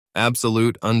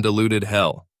Absolute, undiluted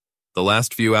hell. The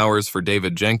last few hours for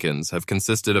David Jenkins have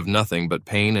consisted of nothing but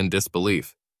pain and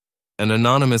disbelief. An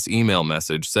anonymous email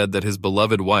message said that his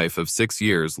beloved wife of 6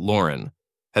 years, Lauren,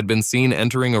 had been seen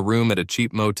entering a room at a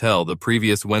cheap motel the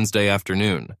previous Wednesday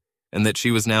afternoon, and that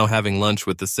she was now having lunch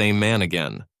with the same man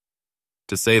again.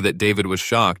 To say that David was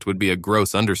shocked would be a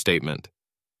gross understatement.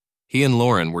 He and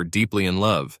Lauren were deeply in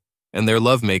love, and their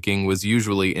lovemaking was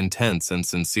usually intense and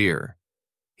sincere.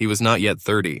 He was not yet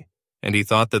 30, and he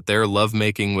thought that their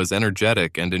lovemaking was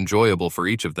energetic and enjoyable for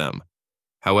each of them.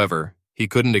 However, he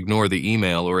couldn't ignore the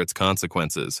email or its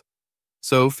consequences.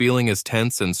 So, feeling as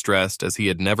tense and stressed as he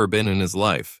had never been in his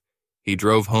life, he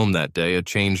drove home that day a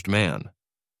changed man.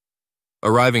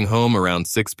 Arriving home around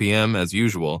 6 p.m. as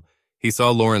usual, he saw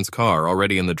Lauren's car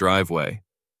already in the driveway.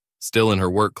 Still in her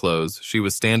work clothes, she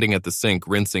was standing at the sink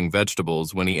rinsing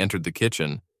vegetables when he entered the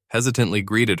kitchen, hesitantly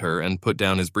greeted her, and put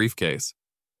down his briefcase.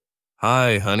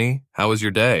 "Hi, honey. How was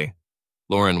your day?"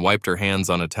 Lauren wiped her hands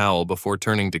on a towel before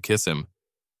turning to kiss him.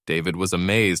 David was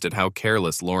amazed at how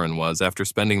careless Lauren was after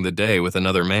spending the day with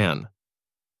another man.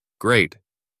 "Great.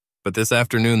 But this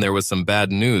afternoon there was some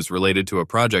bad news related to a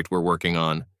project we're working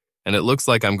on, and it looks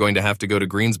like I'm going to have to go to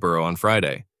Greensboro on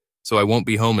Friday, so I won't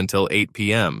be home until 8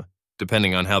 p.m.,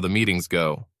 depending on how the meetings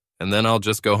go, and then I'll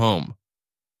just go home."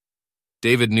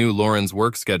 David knew Lauren's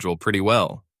work schedule pretty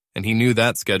well, and he knew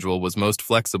that schedule was most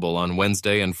flexible on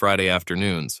Wednesday and Friday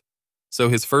afternoons. So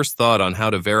his first thought on how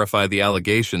to verify the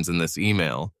allegations in this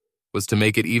email was to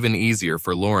make it even easier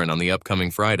for Lauren on the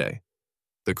upcoming Friday.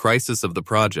 The crisis of the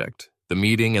project, the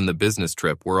meeting, and the business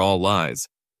trip were all lies,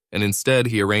 and instead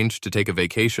he arranged to take a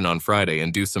vacation on Friday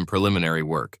and do some preliminary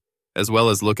work, as well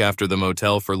as look after the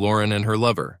motel for Lauren and her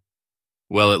lover.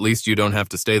 "Well, at least you don't have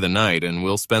to stay the night, and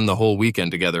we'll spend the whole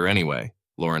weekend together anyway,"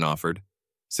 Lauren offered.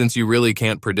 "Since you really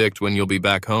can't predict when you'll be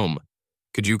back home,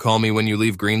 could you call me when you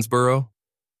leave Greensboro?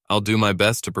 I'll do my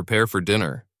best to prepare for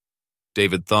dinner."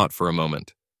 David thought for a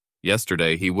moment.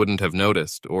 Yesterday, he wouldn't have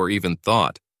noticed, or even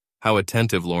thought, how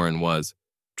attentive Lauren was,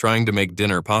 trying to make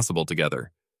dinner possible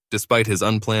together, despite his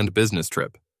unplanned business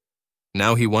trip.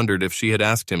 Now he wondered if she had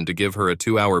asked him to give her a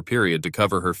 2-hour period to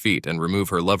cover her feet and remove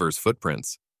her lover's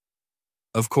footprints.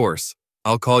 "Of course,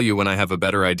 I'll call you when I have a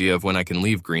better idea of when I can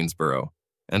leave Greensboro,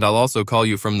 and I'll also call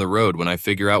you from the road when I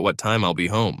figure out what time I'll be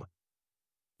home."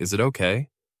 Is it okay?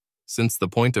 Since the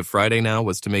point of Friday now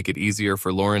was to make it easier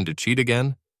for Lauren to cheat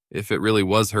again, if it really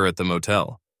was her at the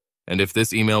motel. And if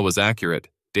this email was accurate,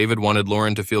 David wanted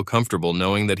Lauren to feel comfortable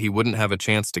knowing that he wouldn't have a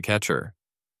chance to catch her.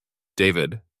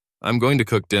 "David, I'm going to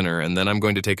cook dinner and then I'm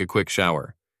going to take a quick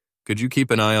shower. Could you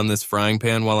keep an eye on this frying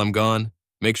pan while I'm gone?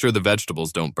 Make sure the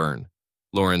vegetables don't burn,"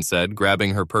 Lauren said,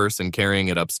 grabbing her purse and carrying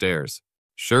it upstairs.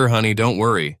 "Sure, honey, don't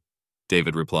worry,"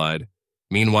 David replied,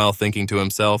 meanwhile thinking to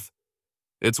himself,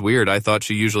 "It's weird, I thought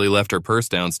she usually left her purse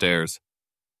downstairs."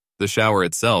 The shower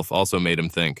itself also made him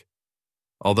think.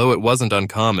 Although it wasn't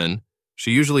uncommon,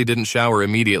 she usually didn't shower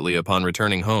immediately upon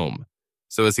returning home,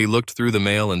 so as he looked through the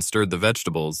mail and stirred the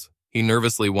vegetables, he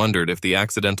nervously wondered if the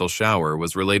accidental shower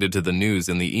was related to the news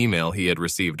in the email he had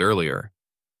received earlier.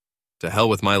 To hell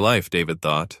with my life, David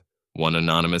thought. One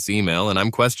anonymous email, and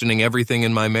I'm questioning everything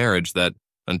in my marriage that,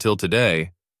 until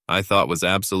today, I thought was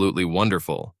absolutely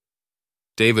wonderful.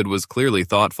 David was clearly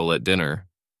thoughtful at dinner.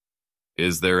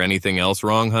 "Is there anything else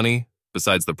wrong, honey?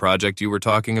 Besides the project you were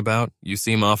talking about? You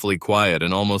seem awfully quiet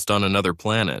and almost on another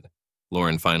planet,"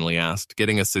 Lauren finally asked,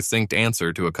 getting a succinct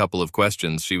answer to a couple of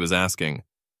questions she was asking.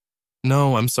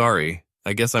 "No, I'm sorry.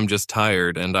 I guess I'm just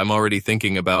tired, and I'm already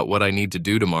thinking about what I need to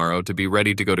do tomorrow to be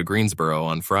ready to go to Greensboro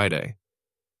on Friday."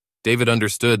 David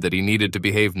understood that he needed to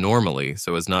behave normally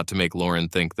so as not to make Lauren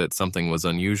think that something was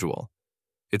unusual.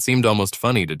 It seemed almost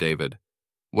funny to David.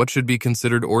 What should be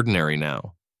considered ordinary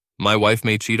now? My wife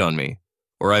may cheat on me,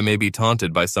 or I may be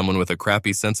taunted by someone with a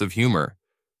crappy sense of humor,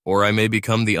 or I may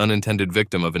become the unintended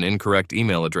victim of an incorrect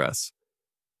email address.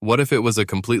 What if it was a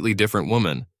completely different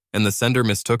woman, and the sender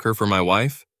mistook her for my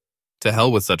wife? To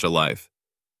hell with such a life.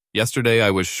 Yesterday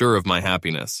I was sure of my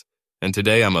happiness, and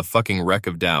today I'm a fucking wreck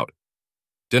of doubt.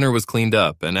 Dinner was cleaned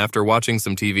up, and after watching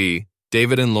some TV,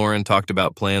 David and Lauren talked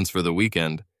about plans for the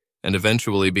weekend, and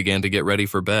eventually began to get ready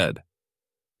for bed.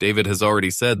 David has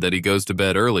already said that he goes to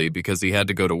bed early because he had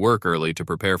to go to work early to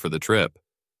prepare for the trip.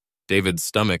 David's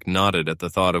stomach knotted at the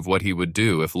thought of what he would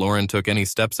do if Lauren took any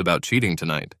steps about cheating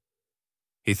tonight.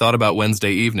 He thought about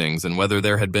Wednesday evenings and whether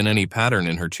there had been any pattern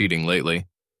in her cheating lately,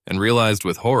 and realized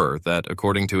with horror that,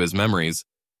 according to his memories,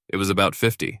 it was about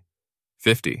 50.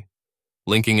 50.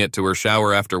 Linking it to her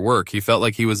shower after work, he felt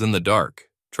like he was in the dark,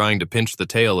 trying to pinch the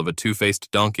tail of a two-faced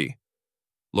donkey.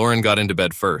 Lauren got into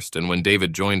bed first, and when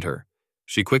David joined her,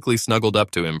 she quickly snuggled up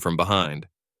to him from behind.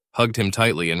 hugged him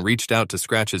tightly, and reached out to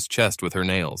scratch his chest with her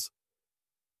nails.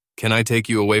 "Can I take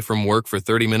you away from work for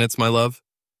 30 minutes, my love?"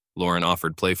 Lauren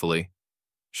offered playfully.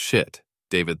 Shit,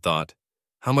 David thought.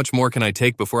 How much more can I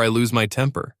take before I lose my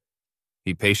temper?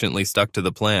 He patiently stuck to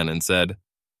the plan and said,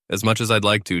 "As much as I'd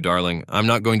like to, darling, I'm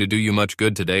not going to do you much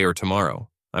good today or tomorrow.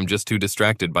 I'm just too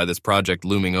distracted by this project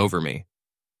looming over me."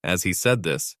 As he said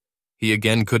this, he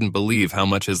again couldn't believe how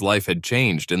much his life had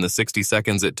changed in the 60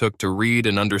 seconds it took to read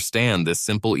and understand this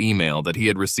simple email that he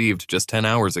had received just 10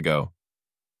 hours ago.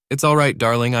 "It's all right,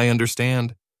 darling, I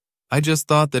understand. I just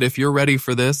thought that if you're ready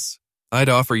for this, I'd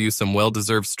offer you some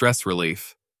well-deserved stress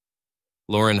relief."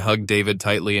 Lauren hugged David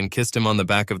tightly and kissed him on the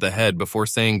back of the head before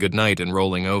saying goodnight and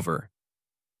rolling over.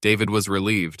 David was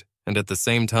relieved, and at the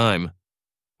same time,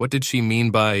 what did she mean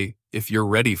by, "if you're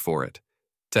ready for it"?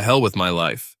 To hell with my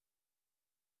life.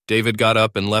 David got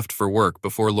up and left for work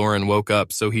before Lauren woke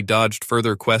up, so he dodged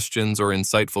further questions or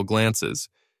insightful glances.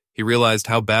 He realized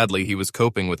how badly he was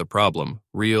coping with a problem,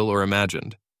 real or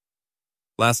imagined.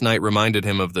 Last night reminded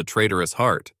him of the traitorous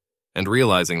heart, and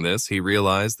realizing this, he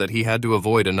realized that he had to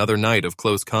avoid another night of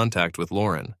close contact with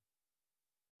Lauren.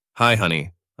 "Hi,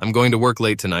 honey. I'm going to work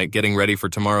late tonight getting ready for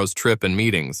tomorrow's trip and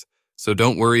meetings, so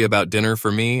don't worry about dinner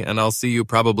for me, and I'll see you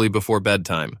probably before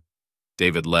bedtime."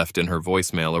 David left in her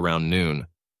voicemail around noon.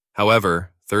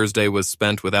 However, Thursday was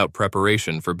spent without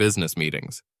preparation for business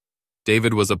meetings.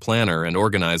 David was a planner and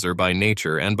organizer by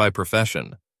nature and by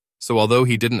profession, so although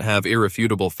he didn't have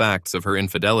irrefutable facts of her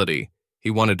infidelity, he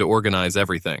wanted to organize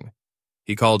everything.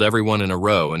 He called everyone in a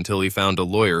row until he found a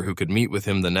lawyer who could meet with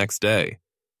him the next day,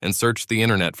 and searched the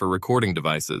internet for recording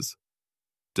devices.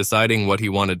 Deciding what he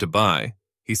wanted to buy,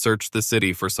 he searched the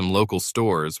city for some local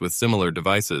stores with similar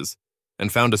devices,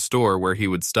 and found a store where he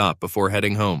would stop before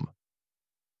heading home.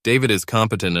 David is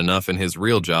competent enough in his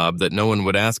real job that no one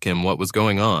would ask him what was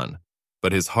going on,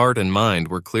 but his heart and mind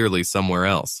were clearly somewhere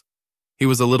else. He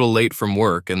was a little late from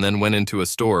work and then went into a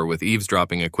store with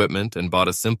eavesdropping equipment and bought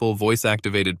a simple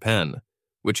voice-activated pen,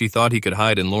 which he thought he could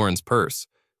hide in Lauren's purse,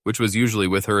 which was usually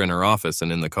with her in her office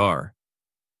and in the car.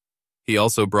 He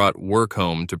also brought work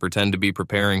home to pretend to be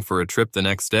preparing for a trip the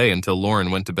next day until Lauren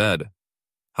went to bed.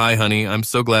 "Hi, honey, I'm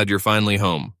so glad you're finally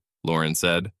home," Lauren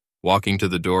said, walking to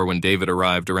the door when David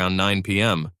arrived around 9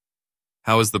 p.m.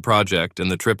 "How is the project and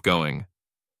the trip going?"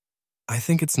 "I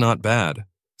think it's not bad.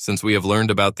 Since we have learned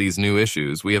about these new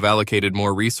issues, we have allocated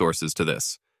more resources to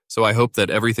this, so I hope that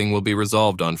everything will be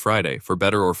resolved on Friday, for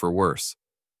better or for worse."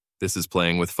 "This is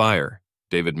playing with fire,"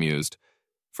 David mused.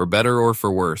 "For better or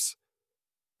for worse.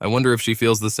 I wonder if she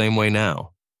feels the same way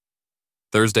now."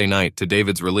 Thursday night, to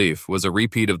David's relief, was a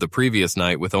repeat of the previous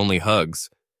night with only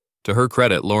hugs. To her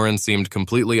credit, Lauren seemed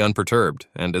completely unperturbed,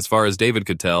 and as far as David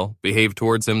could tell, behaved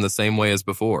towards him the same way as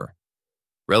before.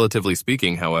 Relatively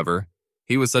speaking, however,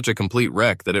 he was such a complete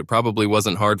wreck that it probably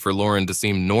wasn't hard for Lauren to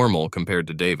seem normal compared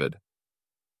to David.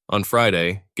 On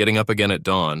Friday, getting up again at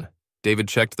dawn, David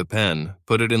checked the pen,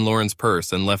 put it in Lauren's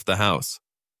purse, and left the house.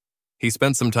 He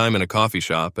spent some time in a coffee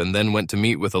shop and then went to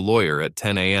meet with a lawyer at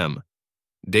 10 a.m.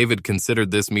 David considered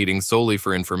this meeting solely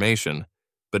for information,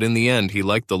 but in the end he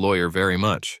liked the lawyer very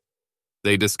much.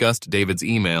 They discussed David's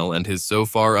email and his so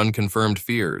far unconfirmed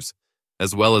fears,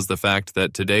 as well as the fact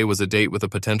that today was a date with a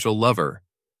potential lover,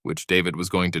 which David was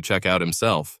going to check out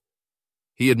himself.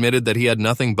 He admitted that he had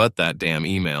nothing but that damn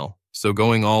email, so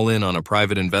going all in on a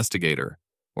private investigator,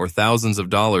 or thousands of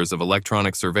dollars of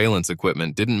electronic surveillance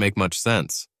equipment didn't make much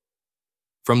sense.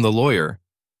 From the lawyer,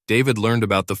 David learned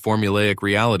about the formulaic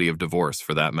reality of divorce,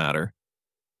 for that matter.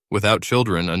 Without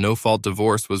children, a no-fault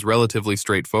divorce was relatively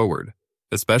straightforward,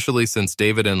 especially since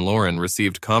David and Lauren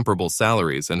received comparable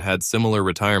salaries and had similar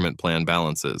retirement plan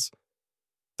balances.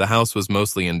 The house was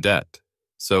mostly in debt,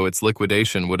 so its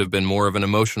liquidation would have been more of an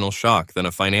emotional shock than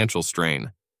a financial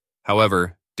strain.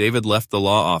 However, David left the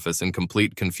law office in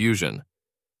complete confusion.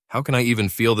 How can I even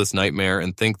feel this nightmare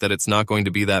and think that it's not going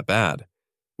to be that bad?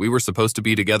 We were supposed to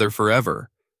be together forever,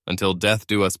 until death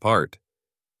do us part.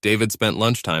 David spent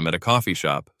lunchtime at a coffee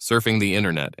shop, surfing the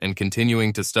internet and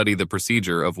continuing to study the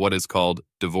procedure of what is called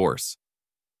divorce.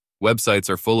 Websites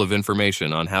are full of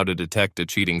information on how to detect a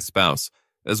cheating spouse,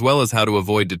 as well as how to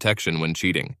avoid detection when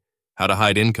cheating, how to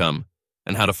hide income,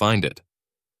 and how to find it.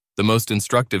 The most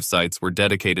instructive sites were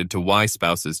dedicated to why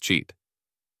spouses cheat.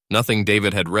 Nothing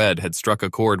David had read had struck a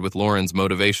chord with Lauren's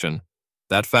motivation.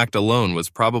 That fact alone was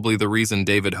probably the reason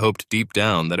David hoped deep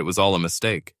down that it was all a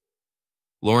mistake.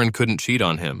 Lauren couldn't cheat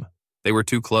on him. They were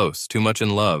too close, too much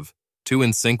in love, too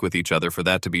in sync with each other for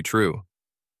that to be true.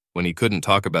 When he couldn't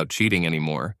talk about cheating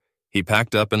anymore, he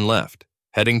packed up and left,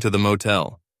 heading to the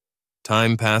motel.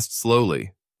 Time passed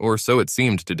slowly, or so it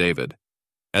seemed to David.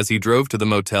 As he drove to the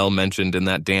motel mentioned in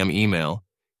that damn email,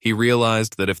 he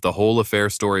realized that if the whole affair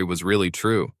story was really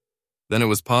true, then it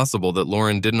was possible that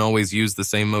Lauren didn't always use the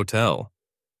same motel.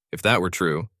 If that were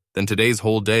true, then today's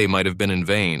whole day might have been in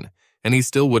vain, and he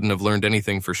still wouldn't have learned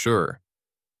anything for sure.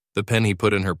 The pen he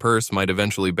put in her purse might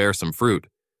eventually bear some fruit,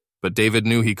 but David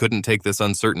knew he couldn't take this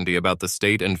uncertainty about the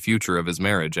state and future of his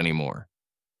marriage anymore.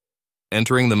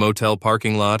 Entering the motel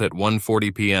parking lot at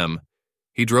 1:40 p.m.,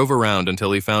 he drove around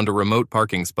until he found a remote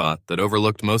parking spot that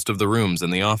overlooked most of the rooms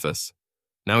in the office.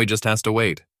 Now he just has to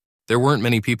wait. There weren't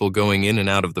many people going in and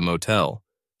out of the motel,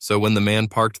 so when the man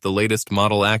parked the latest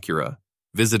model Acura,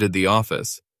 visited the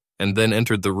office, and then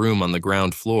entered the room on the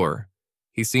ground floor,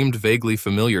 he seemed vaguely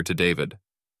familiar to David.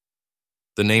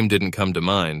 The name didn't come to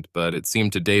mind, but it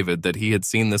seemed to David that he had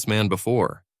seen this man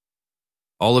before.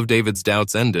 All of David's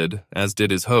doubts ended, as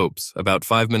did his hopes, about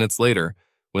 5 minutes later,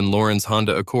 when Lauren's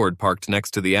Honda Accord parked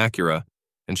next to the Acura,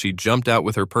 and she jumped out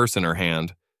with her purse in her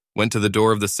hand, went to the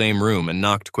door of the same room and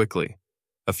knocked quickly.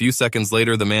 A few seconds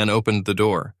later, the man opened the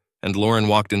door, and Lauren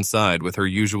walked inside with her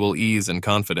usual ease and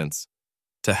confidence.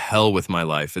 To hell with my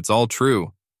life, it's all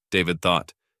true, David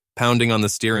thought, pounding on the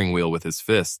steering wheel with his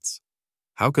fists.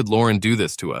 How could Lauren do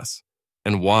this to us?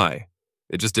 And why?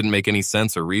 It just didn't make any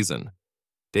sense or reason.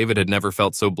 David had never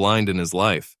felt so blind in his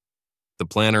life. The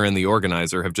planner and the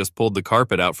organizer have just pulled the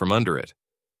carpet out from under it.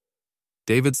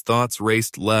 David's thoughts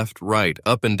raced left, right,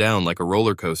 up and down like a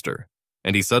roller coaster,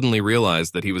 and he suddenly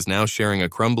realized that he was now sharing a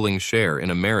crumbling share in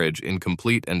a marriage in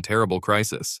complete and terrible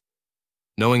crisis.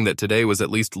 Knowing that today was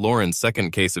at least Lauren's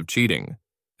second case of cheating,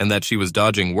 and that she was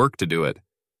dodging work to do it,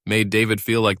 made David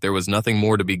feel like there was nothing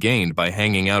more to be gained by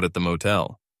hanging out at the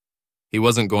motel. He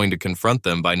wasn't going to confront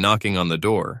them by knocking on the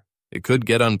door. It could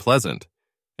get unpleasant,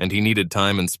 and he needed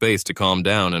time and space to calm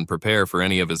down and prepare for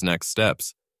any of his next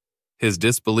steps. His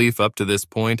disbelief up to this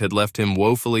point had left him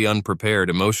woefully unprepared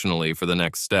emotionally for the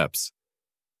next steps.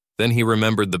 Then he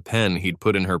remembered the pen he'd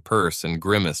put in her purse and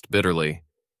grimaced bitterly.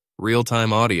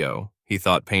 Real-time audio, he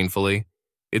thought painfully.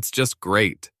 It's just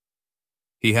great.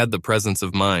 He had the presence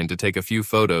of mind to take a few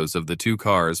photos of the two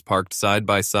cars parked side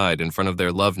by side in front of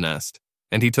their love nest,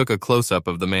 and he took a close-up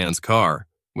of the man's car,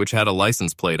 which had a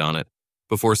license plate on it,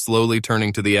 before slowly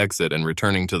turning to the exit and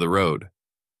returning to the road.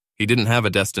 He didn't have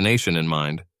a destination in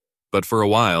mind, but for a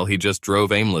while he just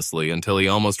drove aimlessly until he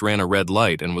almost ran a red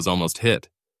light and was almost hit.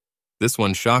 This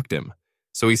one shocked him,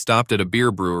 so he stopped at a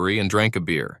beer brewery and drank a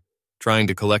beer, trying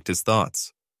to collect his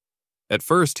thoughts. At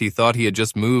first, he thought he had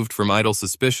just moved from idle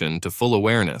suspicion to full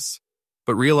awareness,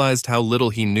 but realized how little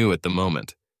he knew at the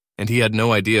moment, and he had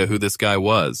no idea who this guy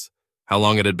was, how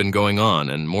long it had been going on,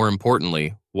 and more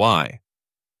importantly, why.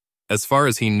 As far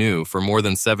as he knew, for more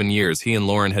than 7 years he and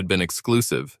Lauren had been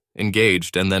exclusive,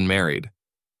 engaged, and then married.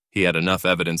 He had enough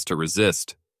evidence to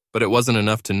resist, but it wasn't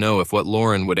enough to know if what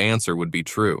Lauren would answer would be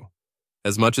true.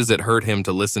 As much as it hurt him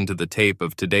to listen to the tape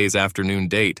of today's afternoon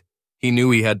date, he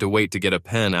knew he had to wait to get a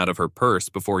pen out of her purse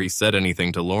before he said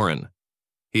anything to Lauren.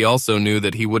 He also knew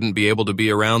that he wouldn't be able to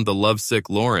be around the lovesick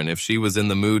Lauren if she was in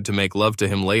the mood to make love to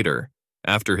him later,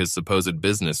 after his supposed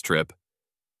business trip.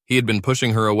 He had been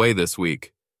pushing her away this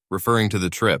week, referring to the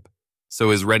trip,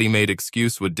 so his ready-made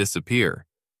excuse would disappear,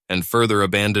 and further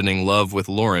abandoning love with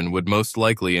Lauren would most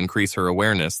likely increase her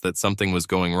awareness that something was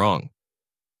going wrong.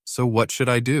 So what should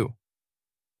I do?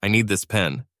 I need this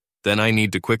pen. Then I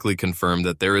need to quickly confirm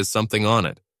that there is something on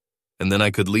it, and then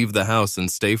I could leave the house and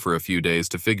stay for a few days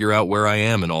to figure out where I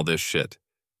am in all this shit,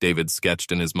 David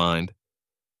sketched in his mind.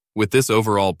 With this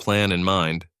overall plan in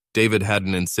mind, David had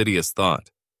an insidious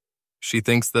thought. She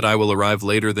thinks that I will arrive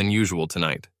later than usual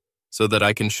tonight, so that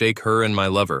I can shake her and my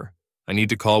lover. I need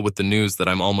to call with the news that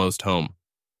I'm almost home.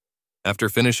 After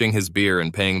finishing his beer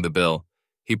and paying the bill,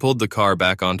 he pulled the car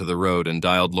back onto the road and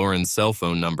dialed Lauren's cell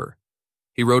phone number.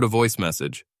 He wrote a voice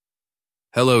message.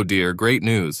 Hello, dear, great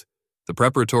news. The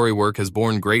preparatory work has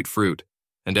borne great fruit,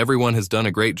 and everyone has done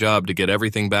a great job to get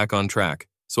everything back on track,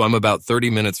 so I'm about 30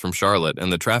 minutes from Charlotte and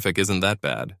the traffic isn't that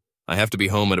bad. I have to be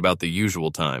home at about the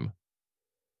usual time.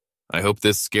 I hope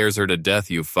this scares her to death,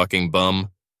 you fucking bum,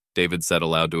 David said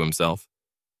aloud to himself.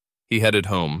 He headed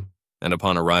home, and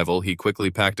upon arrival he quickly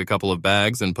packed a couple of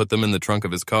bags and put them in the trunk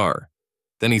of his car.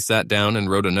 Then he sat down and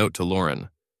wrote a note to Lauren.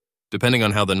 Depending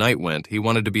on how the night went, he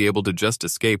wanted to be able to just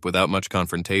escape without much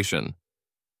confrontation.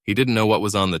 He didn't know what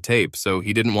was on the tape, so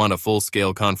he didn't want a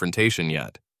full-scale confrontation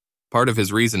yet. Part of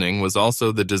his reasoning was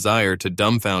also the desire to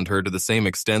dumbfound her to the same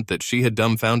extent that she had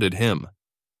dumbfounded him.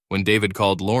 When David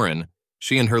called Lauren,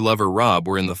 she and her lover Rob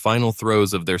were in the final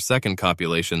throes of their second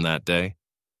copulation that day.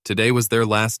 Today was their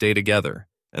last day together,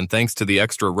 and thanks to the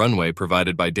extra runway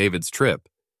provided by David's trip,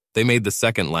 they made the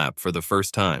second lap for the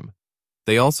first time.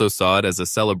 They also saw it as a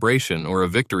celebration or a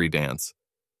victory dance,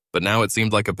 but now it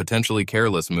seemed like a potentially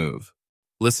careless move.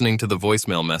 Listening to the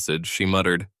voicemail message, she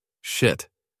muttered, "Shit,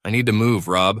 I need to move,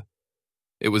 Rob."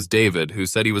 It was David, who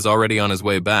said he was already on his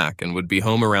way back and would be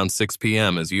home around 6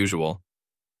 p.m. as usual.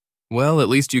 "Well, at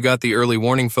least you got the early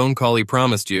warning phone call he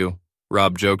promised you,"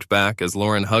 Rob joked back as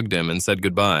Lauren hugged him and said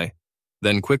goodbye,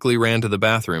 then quickly ran to the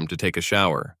bathroom to take a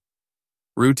shower.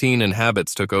 Routine and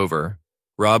habits took over.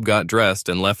 Rob got dressed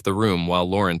and left the room while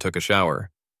Lauren took a shower.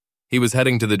 He was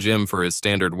heading to the gym for his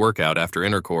standard workout after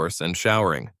intercourse and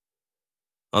showering.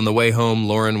 On the way home,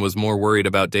 Lauren was more worried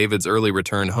about David's early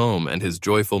return home and his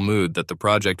joyful mood that the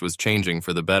project was changing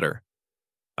for the better.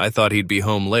 "I thought he'd be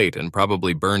home late and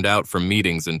probably burned out from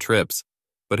meetings and trips,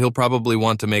 but he'll probably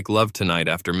want to make love tonight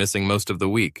after missing most of the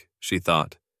week," she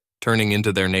thought, turning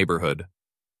into their neighborhood.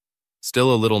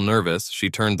 Still a little nervous, she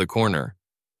turned the corner,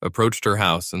 approached her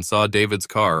house, and saw David's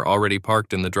car already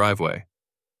parked in the driveway.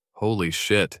 "Holy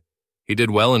shit, he did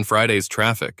well in Friday's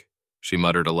traffic," she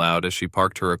muttered aloud as she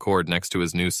parked her Accord next to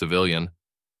his new civilian.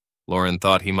 Lauren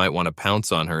thought he might want to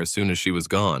pounce on her as soon as she was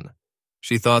gone.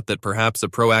 She thought that perhaps a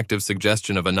proactive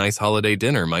suggestion of a nice holiday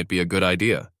dinner might be a good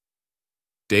idea.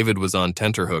 David was on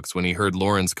tenterhooks when he heard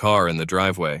Lauren's car in the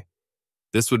driveway.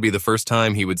 This would be the first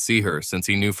time he would see her since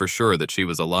he knew for sure that she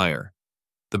was a liar.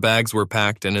 The bags were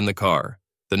packed and in the car.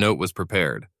 The note was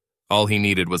prepared. All he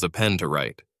needed was a pen to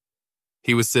write.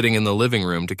 He was sitting in the living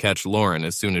room to catch Lauren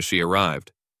as soon as she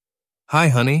arrived. "Hi,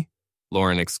 honey,"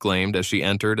 Lauren exclaimed as she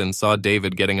entered and saw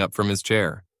David getting up from his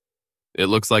chair. "It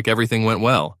looks like everything went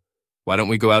well. Why don't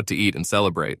we go out to eat and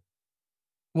celebrate?"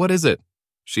 "What is it?"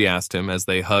 she asked him as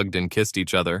they hugged and kissed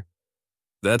each other.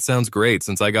 "That sounds great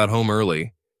since I got home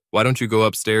early. Why don't you go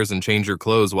upstairs and change your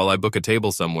clothes while I book a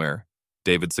table somewhere?"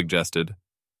 David suggested.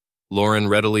 Lauren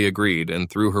readily agreed and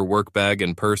threw her work bag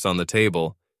and purse on the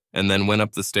table and then went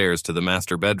up the stairs to the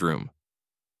master bedroom.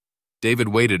 David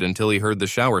waited until he heard the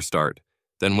shower start,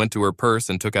 then went to her purse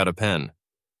and took out a pen.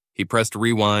 He pressed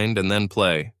rewind and then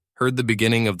play, heard the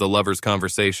beginning of the lovers'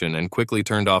 conversation, and quickly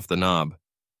turned off the knob.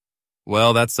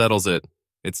 "Well, that settles it.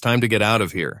 It's time to get out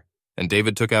of here," and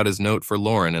David took out his note for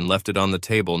Lauren and left it on the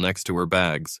table next to her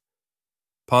bags.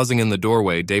 Pausing in the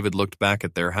doorway, David looked back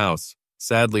at their house,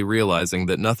 sadly realizing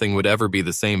that nothing would ever be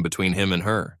the same between him and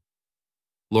her.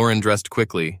 Lauren dressed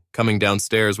quickly, coming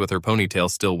downstairs with her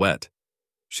ponytail still wet.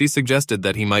 She suggested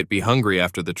that he might be hungry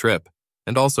after the trip,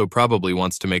 and also probably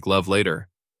wants to make love later.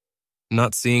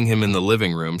 Not seeing him in the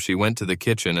living room, she went to the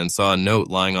kitchen and saw a note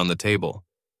lying on the table.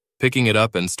 Picking it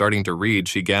up and starting to read,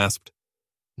 she gasped,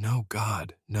 "No,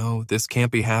 God, no, this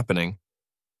can't be happening.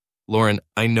 Lauren,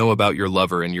 I know about your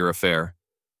lover and your affair.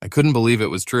 I couldn't believe it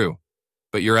was true,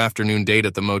 but your afternoon date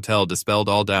at the motel dispelled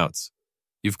all doubts.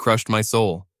 You've crushed my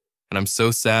soul, and I'm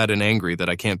so sad and angry that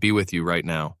I can't be with you right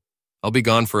now. I'll be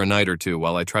gone for a night or two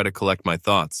while I try to collect my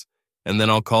thoughts, and then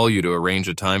I'll call you to arrange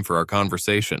a time for our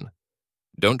conversation.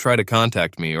 Don't try to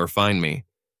contact me or find me.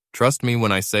 Trust me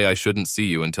when I say I shouldn't see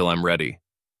you until I'm ready.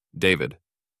 David."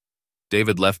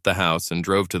 David left the house and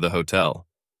drove to the hotel.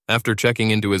 After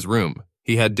checking into his room,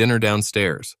 he had dinner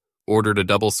downstairs, ordered a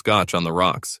double scotch on the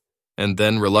rocks, and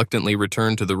then reluctantly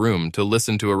returned to the room to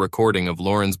listen to a recording of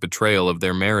Lauren's betrayal of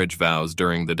their marriage vows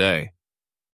during the day.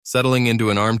 Settling into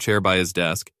an armchair by his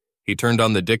desk, he turned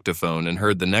on the dictaphone and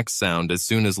heard the next sound as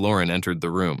soon as Lauren entered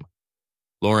the room.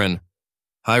 "Lauren,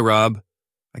 hi Rob.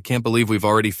 I can't believe we've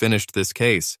already finished this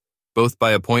case, both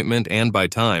by appointment and by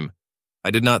time.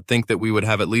 I did not think that we would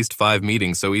have at least 5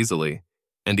 meetings so easily,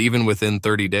 and even within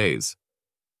 30 days.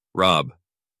 Rob,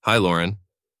 hi Lauren.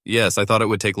 Yes, I thought it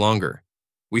would take longer.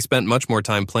 We spent much more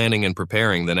time planning and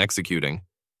preparing than executing.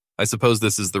 I suppose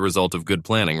this is the result of good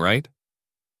planning, right?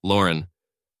 Lauren,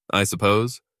 I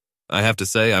suppose. I have to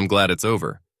say I'm glad it's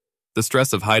over. The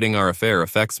stress of hiding our affair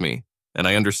affects me, and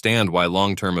I understand why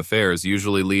long-term affairs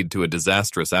usually lead to a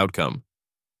disastrous outcome.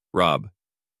 Rob,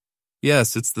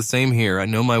 yes, it's the same here. I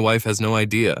know my wife has no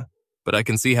idea, but I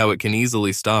can see how it can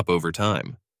easily stop over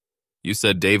time. You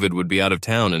said David would be out of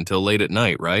town until late at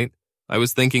night, right? I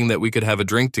was thinking that we could have a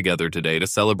drink together today to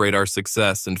celebrate our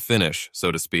success and finish, so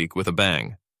to speak, with a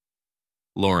bang.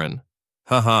 Lauren,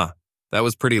 haha, that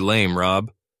was pretty lame,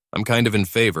 Rob. I'm kind of in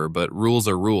favor, but rules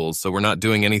are rules, so we're not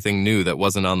doing anything new that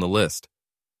wasn't on the list.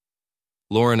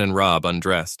 Lauren and Rob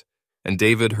undressed, and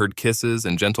David heard kisses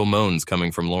and gentle moans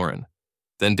coming from Lauren.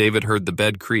 Then David heard the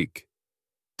bed creak.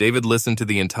 David listened to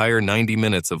the entire 90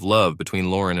 minutes of love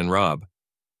between Lauren and Rob.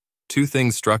 2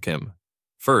 things struck him.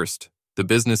 First, the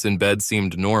business in bed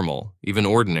seemed normal, even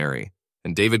ordinary,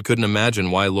 and David couldn't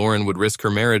imagine why Lauren would risk her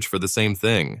marriage for the same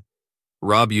thing.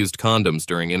 Rob used condoms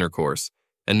during intercourse,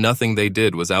 and nothing they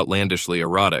did was outlandishly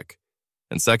erotic.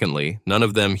 And secondly, none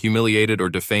of them humiliated or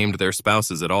defamed their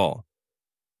spouses at all.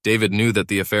 David knew that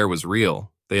the affair was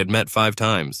real. They had met 5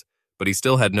 times, but he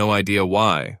still had no idea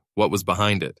why, what was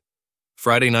behind it.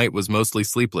 Friday night was mostly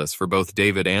sleepless for both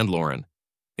David and Lauren.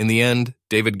 In the end,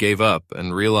 David gave up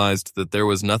and realized that there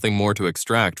was nothing more to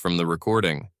extract from the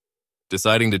recording.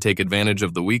 Deciding to take advantage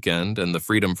of the weekend and the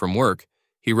freedom from work,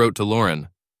 he wrote to Lauren,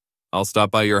 "I'll stop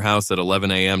by your house at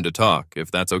 11 a.m. to talk,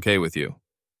 if that's okay with you."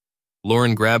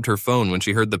 Lauren grabbed her phone when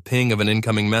she heard the ping of an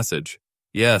incoming message.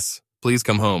 "Yes, please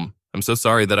come home. I'm so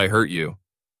sorry that I hurt you."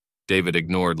 David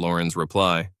ignored Lauren's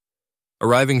reply.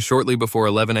 Arriving shortly before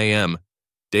 11 a.m.,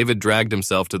 David dragged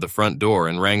himself to the front door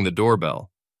and rang the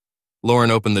doorbell. Lauren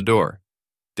opened the door.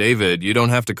 "David, you don't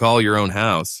have to call your own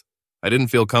house. I didn't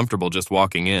feel comfortable just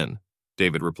walking in,"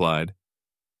 David replied.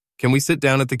 "Can we sit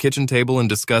down at the kitchen table and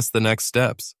discuss the next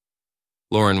steps?"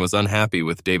 Lauren was unhappy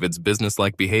with David's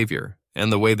businesslike behavior and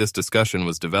the way this discussion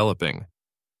was developing.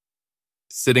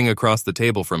 Sitting across the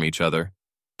table from each other,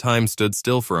 time stood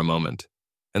still for a moment,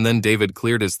 and then David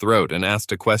cleared his throat and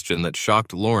asked a question that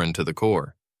shocked Lauren to the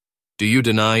core. "Do you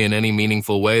deny in any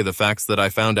meaningful way the facts that I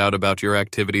found out about your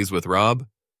activities with Rob?"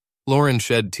 Lauren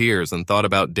shed tears and thought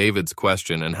about David's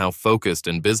question and how focused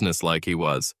and businesslike he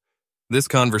was. This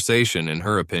conversation, in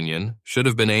her opinion, should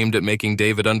have been aimed at making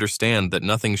David understand that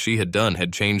nothing she had done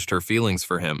had changed her feelings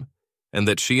for him, and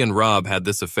that she and Rob had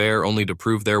this affair only to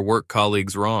prove their work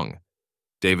colleagues wrong.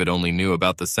 David only knew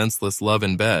about the senseless love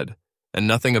in bed, and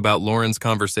nothing about Lauren's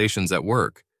conversations at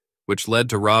work, which led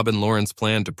to Rob and Lauren's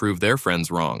plan to prove their friends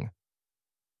wrong.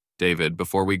 "David,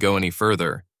 before we go any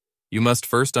further, you must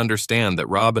first understand that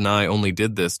Rob and I only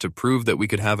did this to prove that we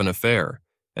could have an affair,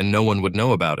 and no one would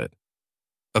know about it.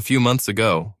 A few months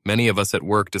ago, many of us at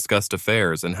work discussed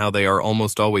affairs and how they are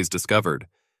almost always discovered,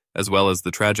 as well as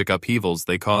the tragic upheavals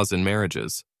they cause in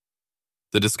marriages.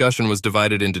 The discussion was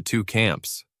divided into 2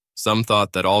 camps. Some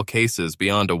thought that all cases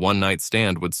beyond a one-night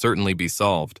stand would certainly be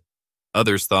solved.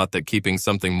 Others thought that keeping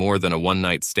something more than a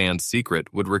one-night stand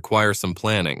secret would require some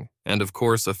planning, and of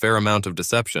course a fair amount of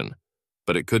deception,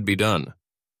 but it could be done.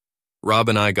 Rob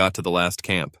and I got to the last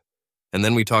camp, and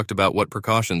then we talked about what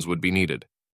precautions would be needed.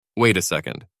 Wait a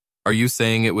second, are you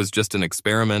saying it was just an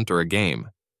experiment or a game?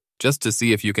 Just to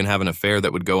see if you can have an affair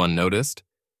that would go unnoticed?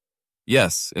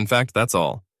 Yes, in fact, that's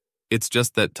all. It's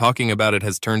just that talking about it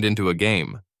has turned into a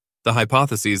game. The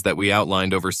hypotheses that we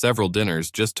outlined over several dinners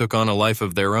just took on a life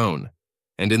of their own.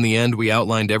 And in the end, we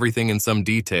outlined everything in some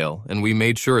detail, and we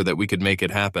made sure that we could make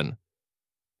it happen.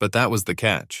 But that was the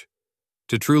catch.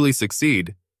 To truly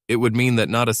succeed, it would mean that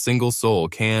not a single soul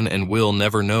can and will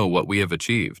never know what we have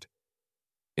achieved.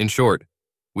 In short,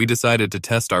 we decided to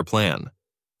test our plan,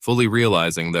 fully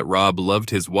realizing that Rob loved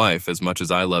his wife as much as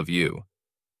I love you,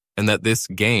 and that this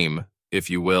game, if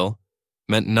you will,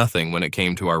 meant nothing when it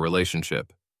came to our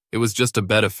relationship. It was just a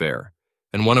bet affair,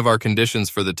 and one of our conditions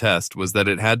for the test was that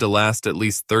it had to last at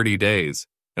least 30 days,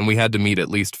 and we had to meet at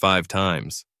least 5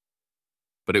 times.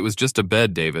 But it was just a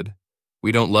bed, David.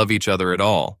 We don't love each other at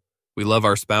all. We love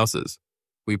our spouses.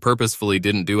 We purposefully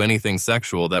didn't do anything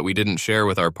sexual that we didn't share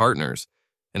with our partners,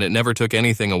 and it never took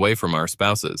anything away from our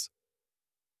spouses.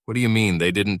 What do you mean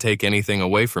they didn't take anything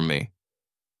away from me?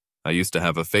 I used to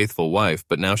have a faithful wife,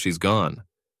 but now she's gone.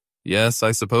 Yes,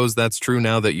 I suppose that's true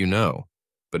now that you know.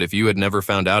 But if you had never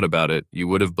found out about it, you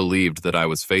would have believed that I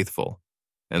was faithful.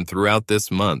 And throughout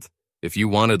this month, if you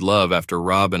wanted love after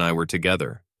Rob and I were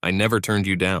together, I never turned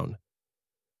you down.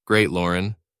 Great,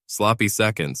 Lauren. Sloppy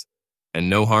seconds. And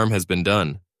no harm has been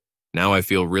done. Now I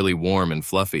feel really warm and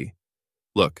fluffy.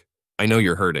 Look, I know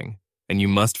you're hurting, and you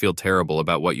must feel terrible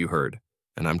about what you heard,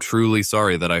 and I'm truly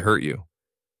sorry that I hurt you.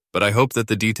 But I hope that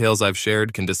the details I've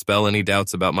shared can dispel any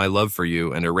doubts about my love for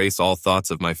you and erase all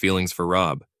thoughts of my feelings for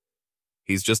Rob.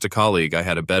 He's just a colleague I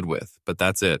had a bed with, but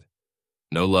that's it.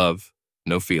 No love,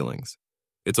 no feelings.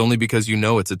 It's only because you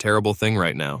know it's a terrible thing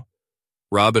right now.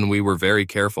 Rob and we were very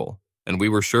careful, and we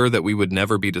were sure that we would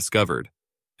never be discovered,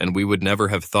 and we would never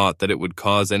have thought that it would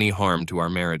cause any harm to our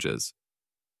marriages.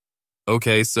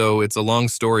 Okay, so it's a long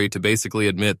story to basically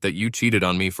admit that you cheated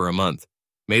on me for a month,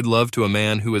 made love to a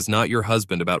man who is not your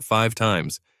husband about 5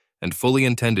 times, and fully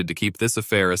intended to keep this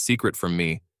affair a secret from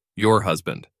me, your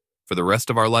husband, for the rest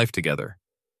of our life together.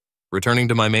 Returning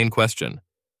to my main question,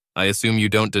 I assume you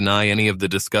don't deny any of the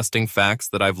disgusting facts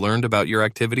that I've learned about your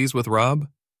activities with Rob?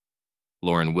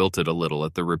 Lauren wilted a little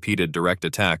at the repeated direct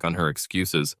attack on her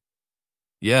excuses.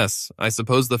 Yes, I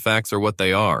suppose the facts are what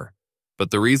they are,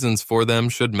 but the reasons for them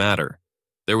should matter.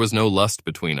 There was no lust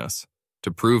between us,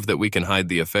 to prove that we can hide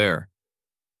the affair.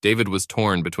 David was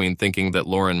torn between thinking that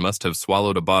Lauren must have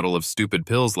swallowed a bottle of stupid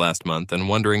pills last month and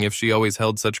wondering if she always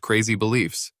held such crazy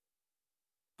beliefs.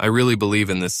 I really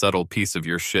believe in this subtle piece of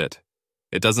your shit.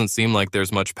 It doesn't seem like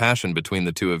there's much passion between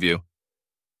the two of you.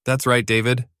 That's right,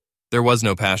 David. There was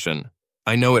no passion.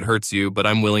 I know it hurts you, but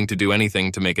I'm willing to do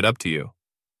anything to make it up to you.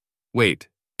 Wait,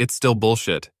 it's still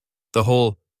bullshit. The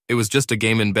whole, it was just a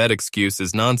game in bed excuse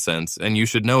is nonsense, and you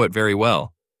should know it very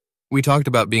well. We talked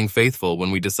about being faithful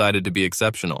when we decided to be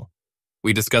exceptional.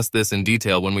 We discussed this in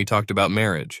detail when we talked about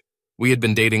marriage. We had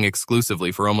been dating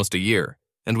exclusively for almost a year,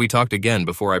 and we talked again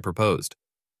before I proposed.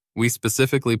 We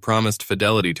specifically promised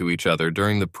fidelity to each other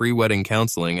during the pre-wedding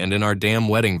counseling and in our damn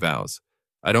wedding vows.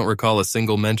 I don't recall a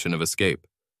single mention of escape.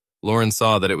 Lauren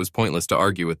saw that it was pointless to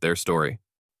argue with their story.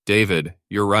 David,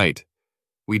 you're right.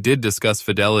 We did discuss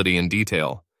fidelity in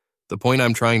detail. The point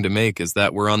I'm trying to make is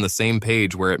that we're on the same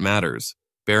page where it matters,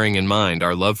 bearing in mind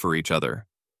our love for each other.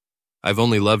 I've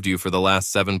only loved you for the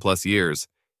last 7+ years,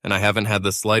 and I haven't had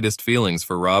the slightest feelings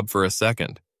for Rob for a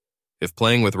second. If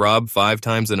playing with Rob 5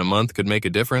 times in a month could make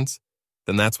a difference,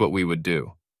 then that's what we would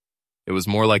do. It was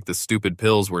more like the stupid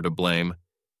pills were to blame,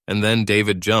 and then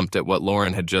David jumped at what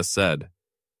Lauren had just said.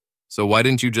 So why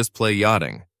didn't you just play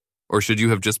yachting? Or should you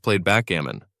have just played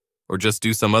backgammon? Or just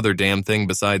do some other damn thing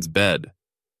besides bed?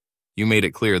 You made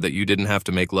it clear that you didn't have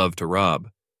to make love to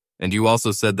Rob, and you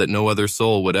also said that no other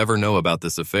soul would ever know about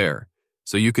this affair,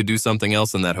 so you could do something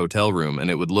else in that hotel room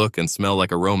and it would look and smell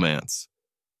like a romance.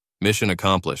 Mission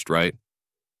accomplished, right?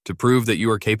 To prove that you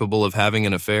are capable of having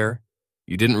an affair,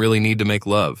 you didn't really need to make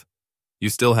love. You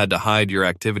still had to hide your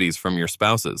activities from your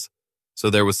spouses,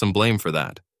 so there was some blame for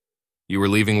that. You were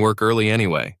leaving work early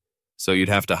anyway, so you'd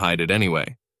have to hide it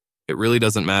anyway. It really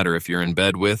doesn't matter if you're in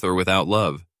bed with or without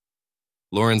love.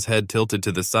 Lauren's head tilted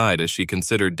to the side as she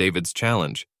considered David's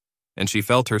challenge, and she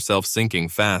felt herself sinking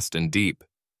fast and deep.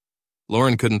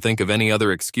 Lauren couldn't think of any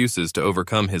other excuses to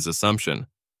overcome his assumption.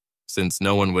 Since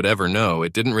no one would ever know,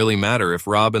 it didn't really matter if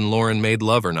Rob and Lauren made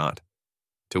love or not.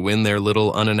 To win their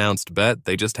little unannounced bet,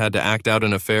 they just had to act out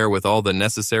an affair with all the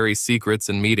necessary secrets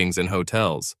and meetings in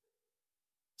hotels.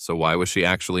 So why was she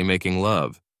actually making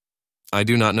love? I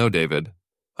do not know, David.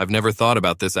 I've never thought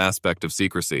about this aspect of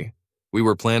secrecy. We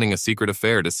were planning a secret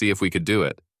affair to see if we could do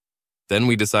it. Then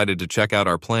we decided to check out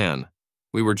our plan.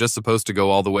 We were just supposed to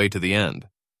go all the way to the end.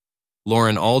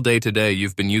 Lauren, all day today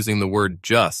you've been using the word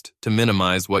just to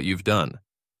minimize what you've done.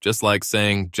 Just like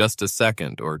saying just a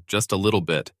second or just a little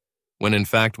bit, when in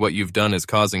fact what you've done is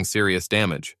causing serious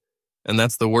damage. And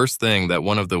that's the worst thing that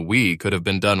one of the we could have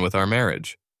been done with our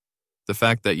marriage. The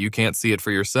fact that you can't see it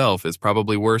for yourself is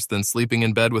probably worse than sleeping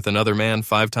in bed with another man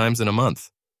 5 times in a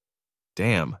month.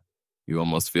 Damn, you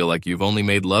almost feel like you've only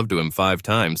made love to him 5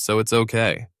 times, so it's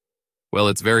okay. Well,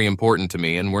 it's very important to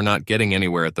me, and we're not getting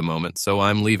anywhere at the moment, so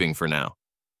I'm leaving for now.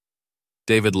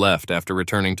 David left after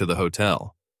returning to the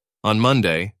hotel. On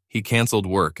Monday, he canceled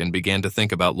work and began to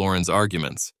think about Lauren's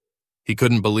arguments. He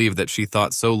couldn't believe that she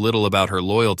thought so little about her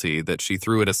loyalty that she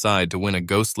threw it aside to win a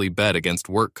ghostly bet against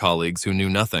work colleagues who knew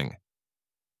nothing.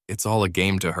 It's all a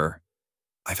game to her.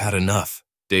 I've had enough,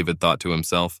 David thought to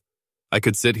himself. I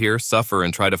could sit here, suffer,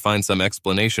 and try to find some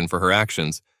explanation for her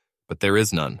actions, but there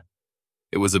is none.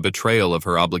 It was a betrayal of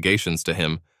her obligations to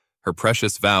him, her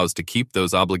precious vows to keep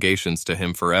those obligations to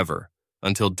him forever,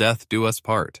 until death do us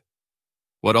part.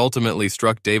 What ultimately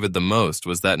struck David the most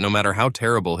was that no matter how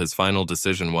terrible his final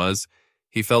decision was,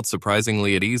 he felt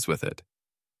surprisingly at ease with it.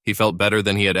 He felt better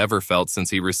than he had ever felt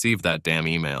since he received that damn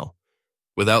email.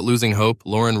 Without losing hope,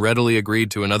 Lauren readily agreed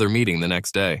to another meeting the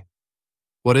next day.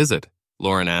 What is it?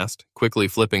 Lauren asked, quickly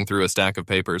flipping through a stack of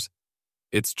papers.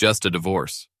 It's just a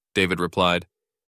divorce, David replied.